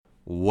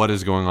What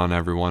is going on,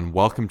 everyone?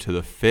 Welcome to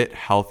the Fit,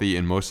 Healthy,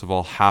 and most of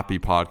all, Happy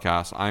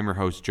podcast. I'm your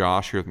host,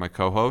 Josh, here with my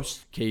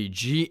co-host,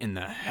 KG in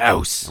the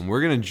house. And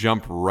we're going to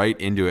jump right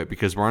into it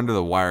because we're under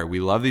the wire. We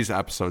love these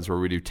episodes where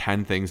we do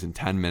 10 things in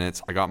 10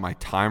 minutes. I got my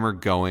timer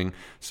going.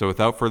 So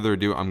without further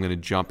ado, I'm going to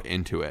jump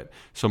into it.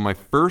 So my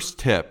first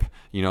tip,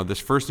 this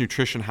first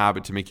nutrition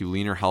habit to make you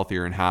leaner,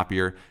 healthier, and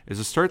happier is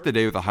to start the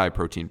day with a high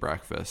protein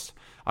breakfast.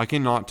 I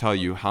cannot tell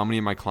you how many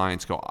of my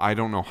clients go, I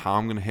don't know how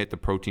I'm going to hit the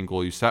protein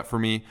goal you set for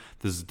me.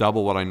 This is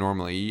double what I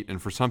normally eat.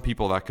 And for some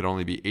people, that could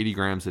only be 80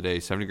 grams a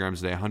day, 70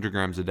 grams a day, 100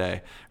 grams a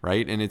day,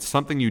 right? And it's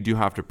something you do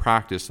have to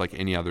practice like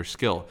any other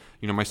skill.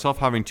 Myself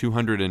having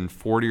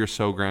 240 or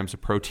so grams of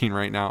protein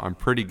right now, I'm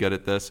pretty good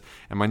at this.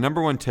 And my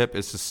number one tip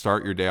is to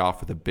start your day off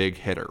with a big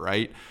hitter,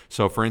 right?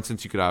 So for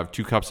instance, you could have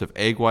 2 cups of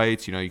egg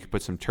whites. You could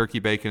put some turkey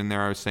bacon in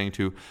there. I was saying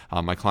to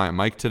my client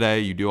Mike today,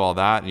 you do all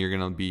that and you're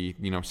going to be,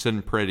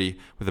 sitting pretty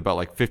with about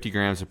like 50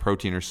 grams of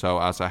protein or so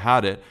as I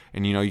had it.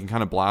 And, you can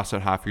kind of blast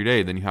out half your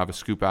day. Then you have a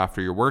scoop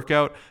after your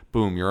workout.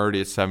 Boom, you're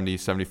already at 70,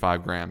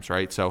 75 grams,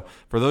 right? So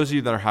for those of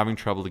you that are having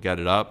trouble to get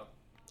it up,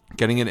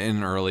 getting it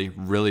in early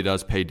really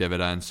does pay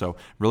dividends. So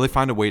really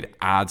find a way to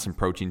add some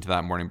protein to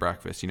that morning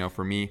breakfast.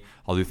 For me,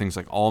 I'll do things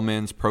like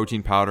almonds,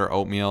 protein powder,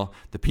 oatmeal,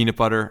 the peanut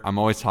butter. I'm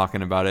always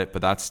talking about it,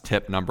 but that's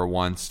tip number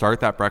one. Start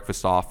that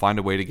breakfast off. Find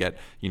a way to get,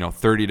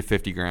 30 to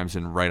 50 grams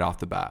in right off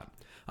the bat.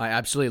 I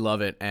absolutely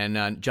love it.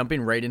 And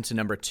jumping right into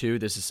number 2,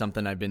 this is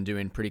something I've been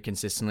doing pretty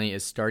consistently,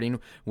 is starting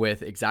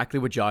with exactly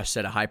what Josh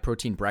said, a high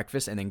protein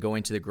breakfast, and then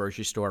going to the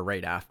grocery store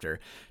right after.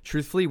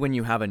 Truthfully, when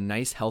you have a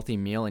nice healthy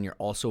meal and you're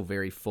also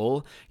very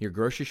full, your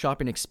grocery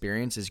shopping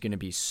experience is going to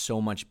be so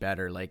much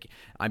better. Like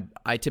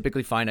I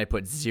typically find I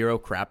put 0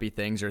 crappy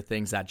things or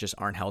things that just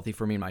aren't healthy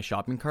for me in my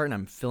shopping cart, and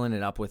I'm filling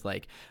it up with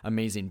like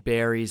amazing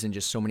berries and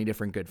just so many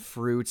different good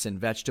fruits and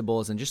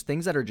vegetables and just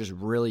things that are just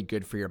really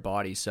good for your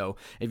body. So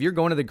if you're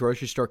going to the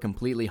grocery store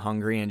completely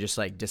hungry and just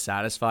like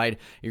dissatisfied,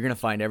 you're going to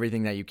find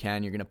everything that you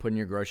can. You're going to put in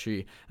your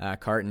grocery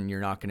cart and you're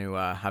not going to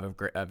have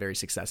a very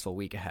successful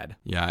week ahead.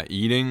 Yeah,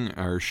 eating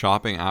or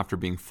shopping after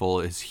being full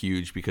is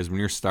huge because when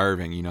you're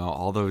starving,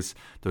 all those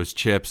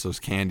chips, those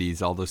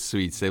candies, all those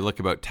sweets, they look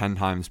about 10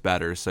 times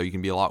better. So you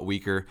can be a lot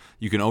weaker.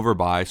 You can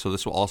overbuy. So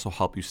this will also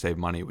help you save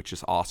money, which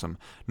is awesome.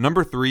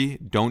 Number 3,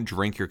 don't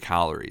drink your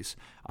calories.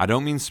 I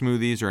don't mean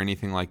smoothies or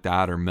anything like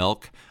that or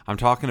milk. I'm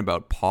talking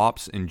about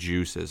pops and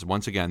juices.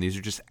 Once again, these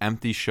are just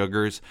empty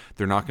sugars.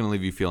 They're not going to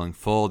leave you feeling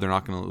full. They're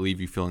not going to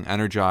leave you feeling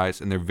energized,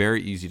 and they're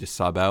very easy to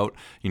sub out.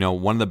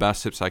 One of the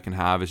best tips I can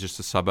have is just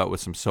to sub out with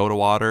some soda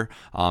water.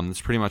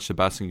 That's pretty much the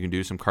best thing you can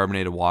do, some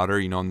carbonated water,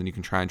 and then you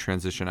can try and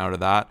transition out of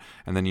that.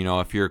 And then,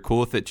 if you're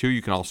cool with it too,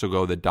 you can also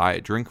go the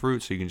diet drink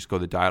route. So you can just go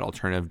the diet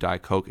alternative,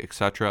 Diet Coke,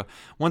 etc.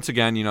 Once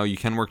again, you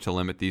can work to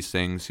limit these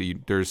things.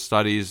 There's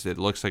studies. It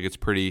looks like it's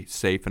pretty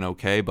safe and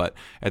okay. But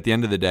at the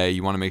end of the day,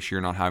 you want to make sure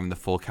you're not having the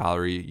full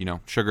calorie,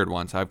 sugared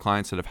ones. I have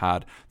clients that have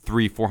had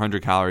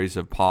 300-400 calories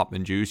of pop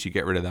and juice. You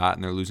get rid of that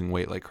and they're losing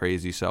weight like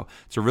crazy. So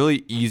it's a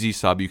really easy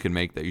sub you can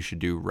make that you should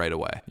do right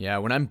away. Yeah,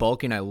 when I'm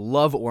bulking, I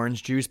love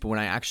orange juice, but when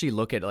I actually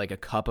look at like a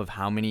cup of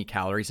how many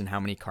calories and how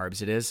many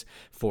carbs it is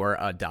for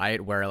a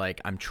diet where like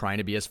I'm trying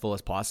to be as full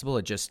as possible,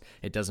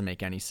 it doesn't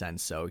make any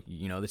sense. So,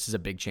 this is a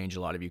big change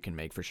a lot of you can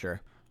make for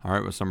sure. All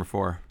right, what's number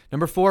 4?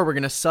 Number 4, we're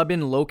going to sub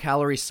in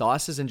low-calorie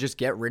sauces and just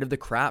get rid of the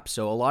crap.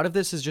 So a lot of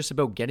this is just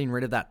about getting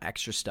rid of that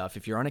extra stuff.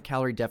 If you're on a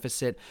calorie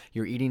deficit,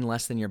 you're eating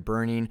less than you're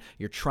burning,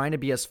 you're trying to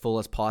be as full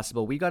as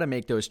possible, we got to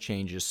make those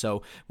changes.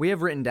 So we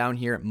have written down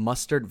here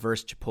mustard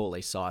versus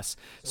Chipotle sauce.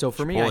 So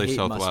for me, I hate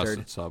Southwest mustard.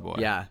 At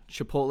Subway. Yeah,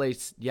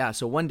 Chipotle. Yeah,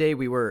 so one day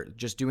we were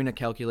just doing a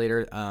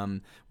calculator.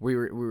 We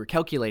were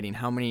calculating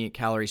how many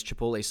calories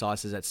Chipotle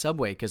sauce is at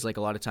Subway because like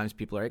a lot of times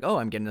people are like, oh,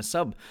 I'm getting a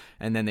sub.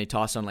 And then they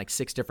toss on like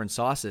 6 different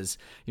sauces.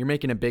 You're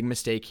making a big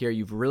mistake here.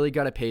 You've really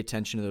got to pay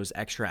attention to those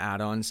extra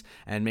add-ons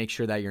and make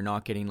sure that you're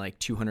not getting like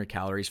 200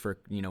 calories for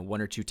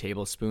 1 or 2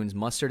 tablespoons.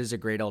 Mustard is a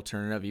great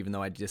alternative, even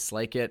though I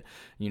dislike it.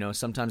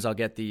 Sometimes I'll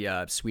get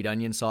the sweet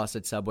onion sauce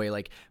at Subway.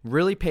 Like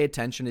really pay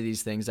attention to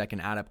these things that can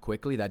add up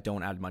quickly that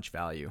don't add much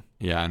value.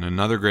 Yeah, and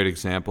another great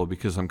example,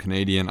 because I'm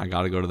Canadian, I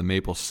got to go to the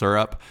maple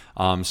syrup.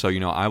 So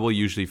I will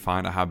usually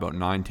find I have about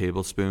 9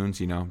 tablespoons.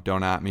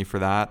 Don't at me for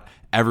that.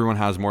 Everyone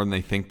has more than they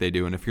think they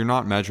do. And if you're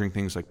not measuring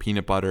things like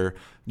peanut butter,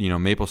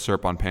 maple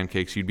syrup on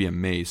pancakes, you'd be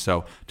amazed.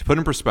 So to put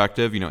in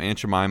perspective, Aunt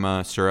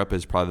Jemima syrup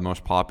is probably the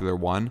most popular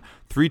one.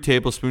 3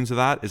 tablespoons of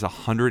that is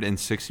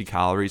 160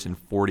 calories and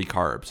 40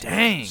 carbs.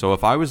 Dang. So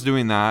if I was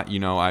doing that,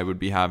 I would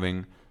be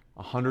having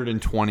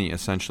 120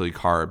 essentially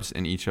carbs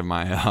in each of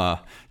my,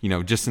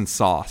 just in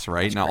sauce,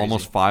 right? That's now crazy.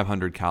 Almost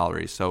 500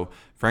 calories. So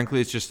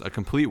frankly, it's just a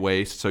complete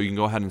waste. So you can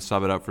go ahead and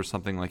sub it up for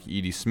something like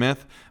Edie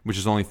Smith, which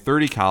is only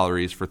 30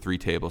 calories for 3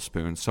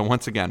 tablespoons. So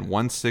once again,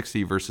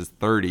 160 versus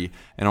 30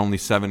 and only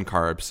 7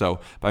 carbs. So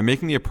by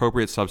making the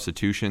appropriate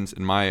substitutions,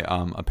 in my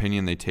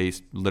opinion, they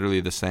taste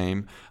literally the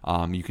same.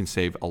 You can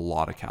save a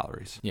lot of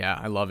calories. Yeah,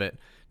 I love it.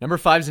 Number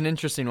 5 is an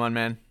interesting one,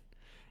 man.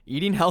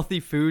 Eating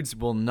healthy foods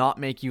will not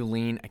make you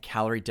lean. A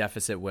calorie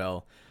deficit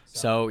will.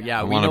 So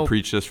yeah, I we want know. to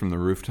preach this from the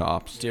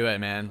rooftops. Do it,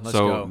 man. Let's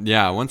So go.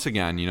 yeah, once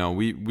again,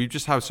 we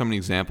just have so many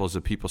examples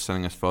of people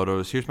sending us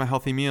photos. Here's my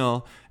healthy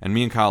meal, and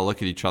me and Kyle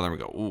look at each other and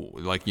we go, ooh,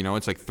 like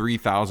it's like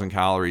 3,000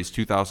 calories,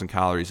 2,000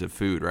 calories of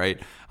food,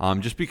 right?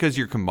 Just because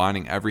you're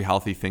combining every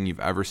healthy thing you've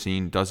ever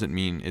seen doesn't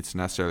mean it's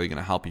necessarily going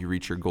to help you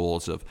reach your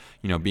goals of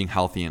being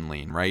healthy and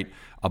lean, right?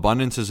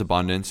 Abundance is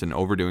abundance, and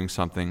overdoing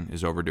something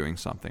is overdoing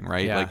something,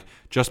 right? Yeah. Like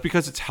just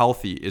because it's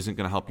healthy isn't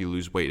going to help you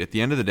lose weight. At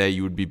the end of the day,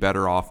 you would be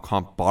better off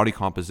body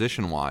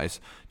composition wise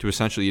to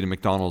essentially eat a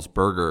McDonald's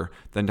burger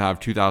than to have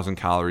 2,000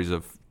 calories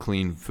of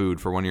clean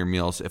food for one of your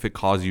meals if it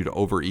causes you to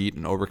overeat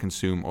and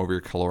overconsume over your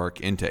caloric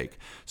intake.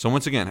 So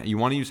once again, you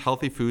want to use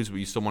healthy foods, but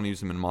you still want to use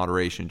them in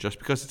moderation. Just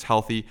because it's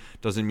healthy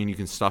doesn't mean you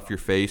can stuff your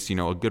face. A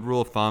good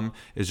rule of thumb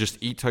is just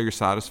eat till you're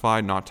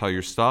satisfied, not till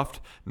you're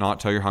stuffed,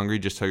 not till you're hungry,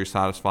 just till you're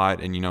satisfied,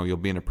 and you'll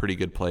be in a pretty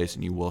good place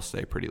and you will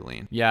stay pretty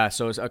lean. Yeah,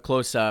 so a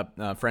close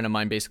friend of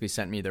mine basically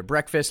sent me their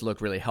breakfast. It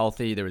looked really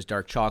healthy. There was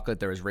dark chocolate,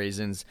 there was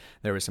raisins,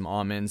 there was some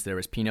almonds, there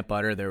was peanut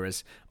butter, there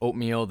was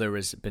oatmeal, there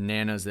was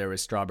bananas, there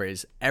was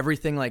strawberries,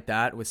 everything like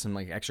that with some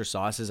like extra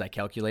sauces. I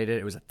calculated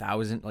it was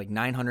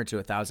 900 to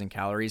 1,000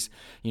 calories.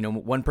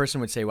 One person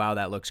would say, wow,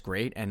 that looks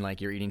great, and like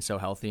you're eating so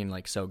healthy and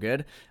like so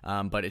good,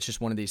 but it's just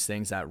one of these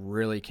things that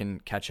really can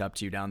catch up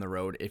to you down the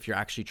road if you're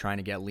actually trying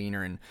to get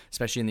leaner, and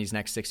especially in these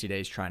next 60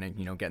 days trying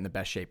to get in the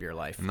best shape of your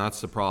life. And that's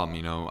the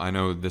problem. I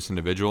know this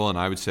individual, and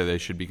I would say they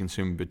should be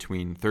consuming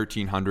between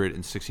 1,300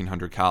 and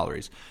 1,600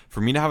 calories. For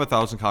me to have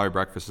 1,000 calorie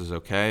breakfast is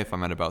okay if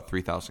I'm at about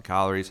 3,000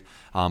 calories.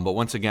 But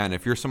once again,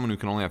 if you're someone who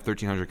can only have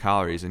 1,300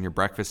 calories and your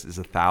breakfast is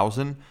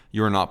 1,000,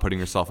 you are not putting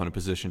yourself in a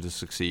position to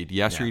succeed.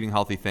 Yes, You're eating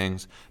healthy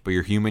things, but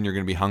you're human. You're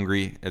going to be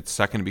hungry. It's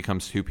second it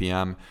becomes 2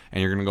 p.m.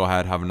 and you're going to go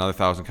ahead, have another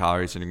 1,000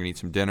 calories, and you're going to eat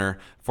some dinner.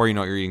 Before you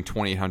know it, you're eating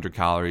 2,800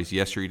 calories.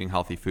 Yes, you're eating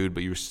healthy food,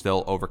 but you're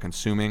still over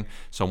consuming.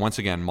 So once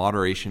again,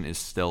 moderation is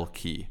still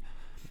key.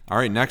 All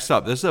right, next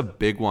up, this is a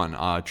big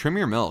one. Trim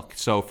your milk.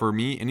 So for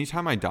me,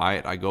 anytime I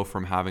diet, I go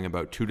from having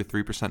about 2 to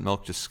 3%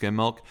 milk to skim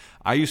milk.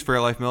 I use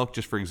Fairlife milk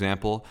just for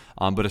example,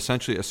 but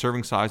essentially a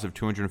serving size of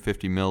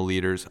 250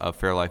 milliliters of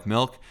Fairlife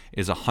milk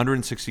is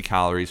 160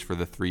 calories for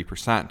the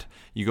 3%.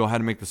 You go ahead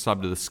and make the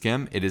sub to the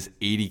skim, it is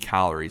 80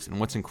 calories. And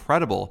what's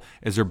incredible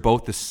is they're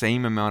both the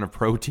same amount of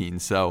protein.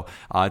 So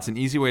it's an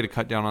easy way to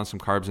cut down on some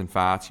carbs and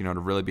fats, to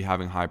really be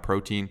having high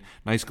protein.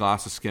 Nice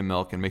glass of skim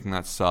milk, and making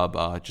that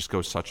sub just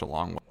goes such a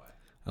long way.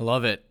 I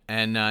love it.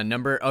 And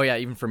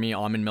even for me,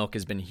 almond milk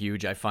has been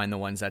huge. I find the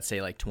ones that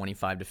say like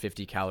 25 to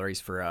 50 calories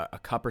for a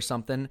cup or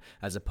something,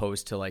 as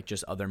opposed to like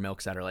just other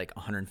milks that are like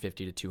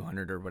 150 to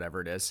 200 or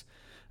whatever it is.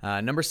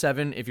 Number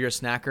 7, if you're a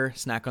snacker,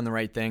 snack on the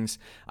right things.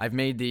 I've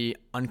made the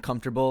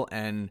uncomfortable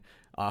and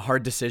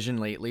hard decision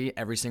lately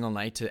every single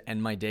night to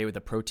end my day with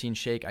a protein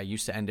shake. I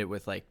used to end it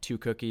with like 2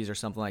 cookies or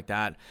something like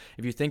that.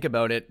 If you think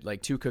about it,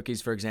 like 2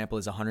 cookies, for example,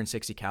 is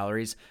 160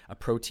 calories. A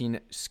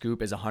protein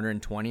scoop is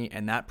 120,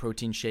 and that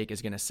protein shake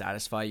is going to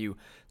satisfy you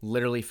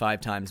literally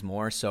 5 times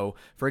more. So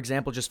for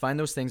example, just find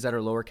those things that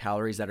are lower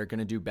calories that are going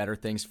to do better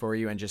things for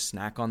you and just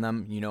snack on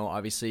them.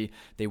 Obviously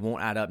they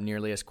won't add up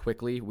nearly as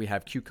quickly. We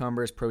have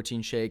cucumbers,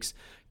 protein shakes,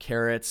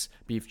 carrots,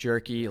 beef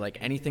jerky, like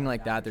anything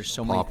like that. There's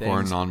so many things.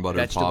 Popcorn,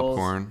 non-buttered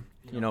popcorn.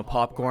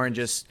 Popcorn,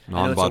 just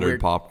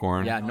non-buttered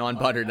popcorn. Yeah,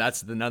 non-buttered.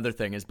 That's another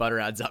thing, is butter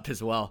adds up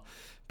as well.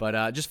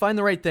 But just find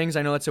the right things.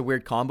 I know it's a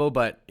weird combo,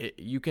 but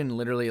you can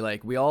literally,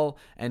 like, we all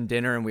end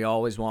dinner and we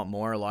always want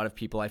more. A lot of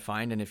people, I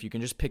find, and if you can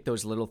just pick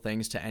those little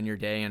things to end your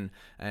day, and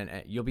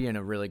you'll be in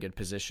a really good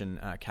position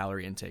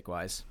calorie intake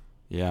wise.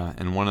 Yeah,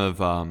 and one of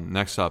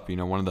next up,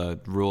 one of the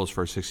rules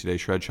for a 60-day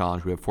shred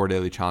challenge, we have 4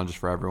 daily challenges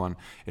for everyone,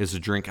 is to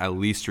drink at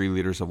least 3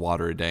 liters of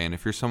water a day. And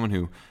if you're someone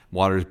who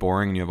water is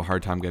boring and you have a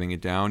hard time getting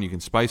it down, you can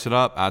spice it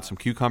up, add some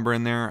cucumber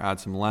in there, add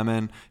some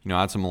lemon,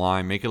 add some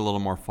lime, make it a little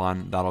more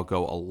fun. That'll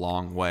go a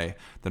long way.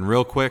 Then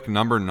real quick,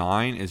 number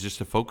 9 is just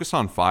to focus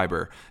on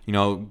fiber.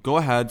 Go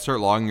ahead,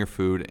 start logging your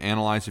food,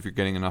 analyze if you're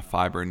getting enough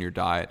fiber in your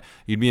diet.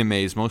 You'd be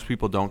amazed. Most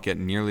people don't get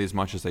nearly as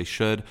much as they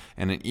should.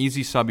 And an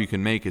easy sub you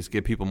can make is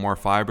give people more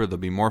fiber.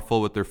 They'll be more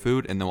full with their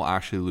food, and they'll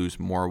actually lose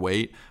more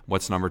weight.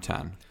 What's number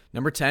 10?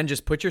 Number 10,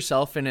 just put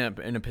yourself in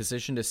a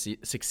position to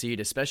succeed,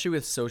 especially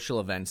with social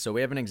events. So we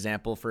have an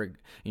example for,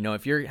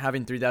 if you're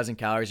having 3,000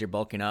 calories, you're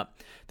bulking up,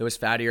 those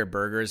fattier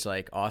burgers,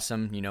 like,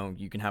 awesome.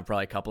 You can have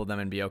probably a couple of them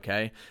and be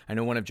okay. I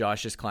know one of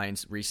Josh's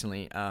clients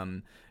recently,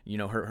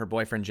 her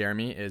boyfriend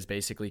Jeremy is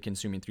basically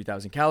consuming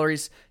 3,000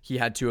 calories. He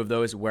had 2 of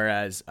those,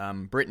 whereas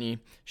Brittany,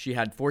 she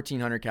had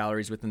 1,400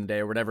 calories within the day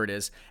or whatever it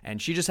is,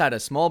 and she just had a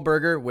small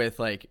burger with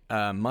like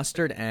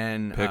mustard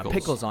and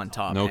pickles on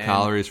top. No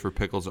calories for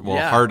pickles. Well,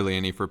 yeah. Hardly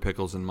any for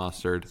pickles and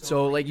mustard.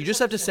 So like you just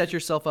have to set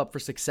yourself up for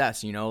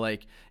success.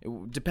 Like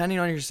depending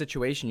on your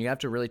situation, you have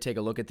to really take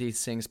a look at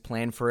these things,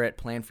 plan for it,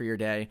 plan for your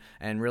day,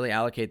 and really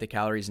allocate the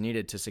calories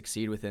needed to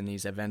succeed within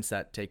these events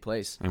that take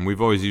place. And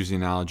we've always used the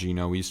analogy,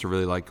 we used to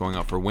really like going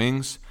out for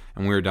wings,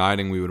 and we were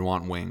dieting, we would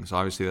want wings.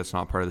 Obviously, that's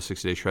not part of the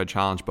 60-day shred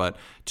challenge, but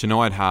to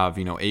know I'd have,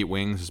 8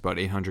 wings is about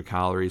 800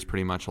 calories,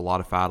 pretty much a lot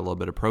of fat, a little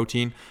bit of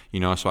protein,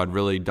 so I'd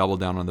really double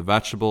down on the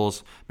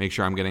vegetables, make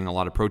sure I'm getting a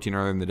lot of protein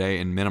earlier in the day,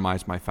 and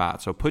minimize my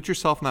fat. So put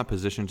yourself in that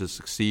position to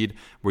succeed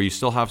where you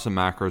still have some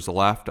macros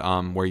left,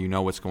 where you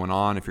know what's going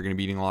on. If you're going to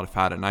be eating a lot of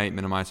fat at night,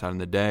 minimize that in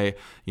the day.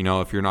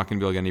 If you're not going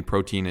to be able to get any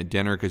protein at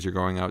dinner because you're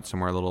going out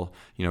somewhere a little,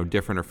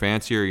 different or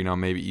fancier,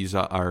 maybe ease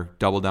up or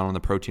double down on the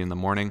protein in the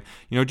morning.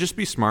 Just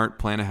be smart,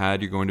 plan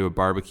ahead. You're going to a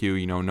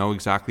barbecue, know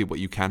exactly what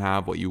you can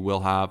have, what you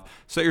will have.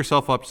 Set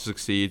yourself up to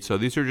succeed. So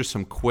these are just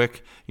some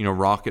quick,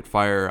 rocket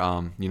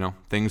fire,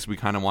 things we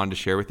kind of wanted to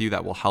share with you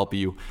that will help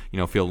you,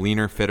 feel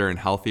leaner, fitter, and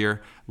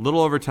healthier. A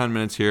little over 10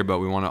 minutes here, but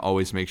we want to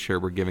always make sure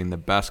we're giving the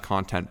best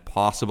content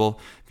possible.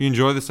 If you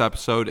enjoy this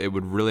episode, it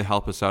would really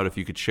help us out if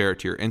you could share it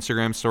to your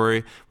Instagram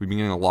story. We've been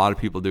getting a lot of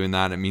people doing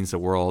that. It means the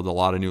world. A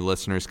lot of new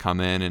listeners come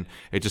in, and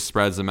it just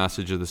spreads the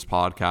message of this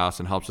podcast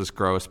and helps us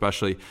grow,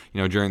 especially,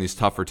 during these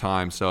tougher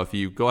times. So if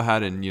you go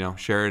ahead and,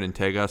 share it and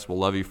tag us, we'll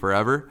love you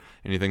forever.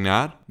 Anything to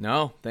add?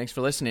 No, thanks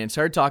for listening. It's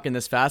hard talking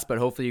this fast, but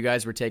hopefully you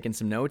guys were taking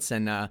some notes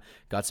and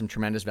got some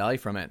tremendous value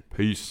from it.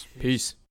 Peace.